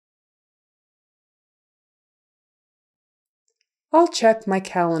I'll check my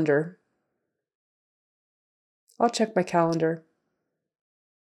calendar. I'll check my calendar.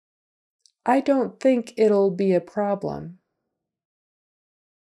 I don't think it'll be a problem.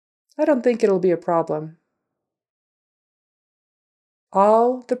 I don't think it'll be a problem.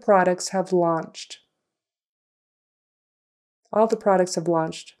 All the products have launched. All the products have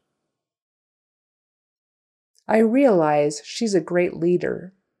launched. I realize she's a great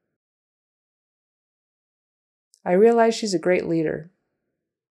leader. I realize she's a great leader.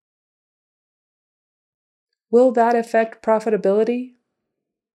 Will that affect profitability?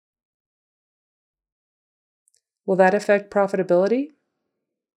 Will that affect profitability?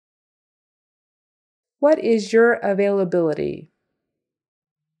 What is your availability?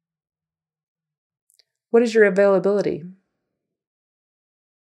 What is your availability?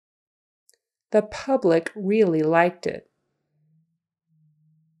 The public really liked it.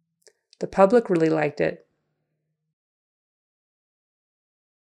 The public really liked it.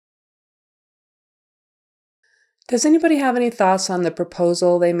 Does anybody have any thoughts on the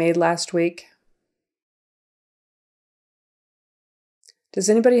proposal they made last week? Does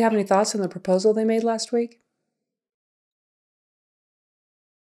anybody have any thoughts on the proposal they made last week?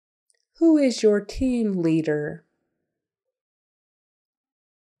 Who is your team leader?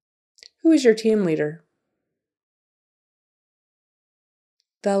 Who is your team leader?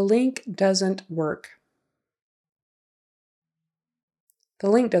 The link doesn't work. The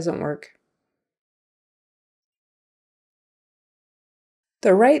link doesn't work.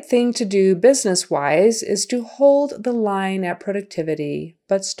 The right thing to do business-wise is to hold the line at productivity,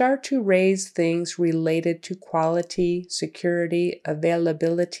 but start to raise things related to quality, security,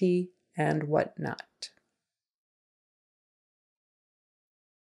 availability, and whatnot.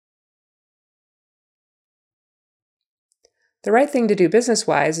 The right thing to do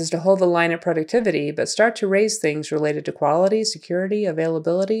business-wise is to hold the line at productivity, but start to raise things related to quality, security,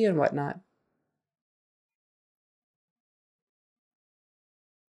 availability, and whatnot.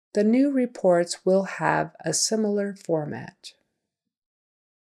 The new reports will have a similar format.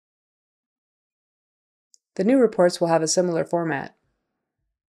 The new reports will have a similar format.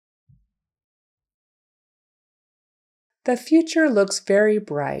 The future looks very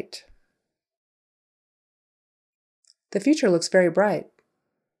bright. The future looks very bright.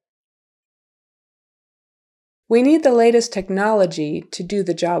 We need the latest technology to do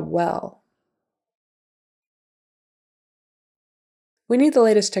the job well. We need the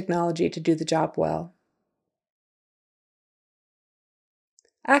latest technology to do the job well.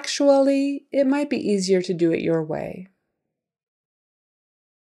 Actually, it might be easier to do it your way.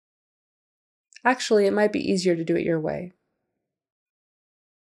 Actually, it might be easier to do it your way.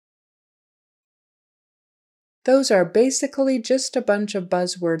 Those are basically just a bunch of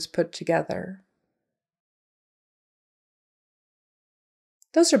buzzwords put together.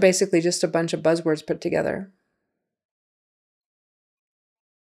 Those are basically just a bunch of buzzwords put together.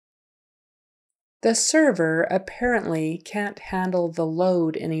 The server apparently can't handle the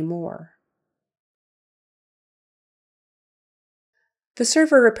load anymore. The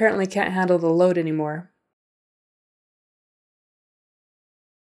server apparently can't handle the load anymore.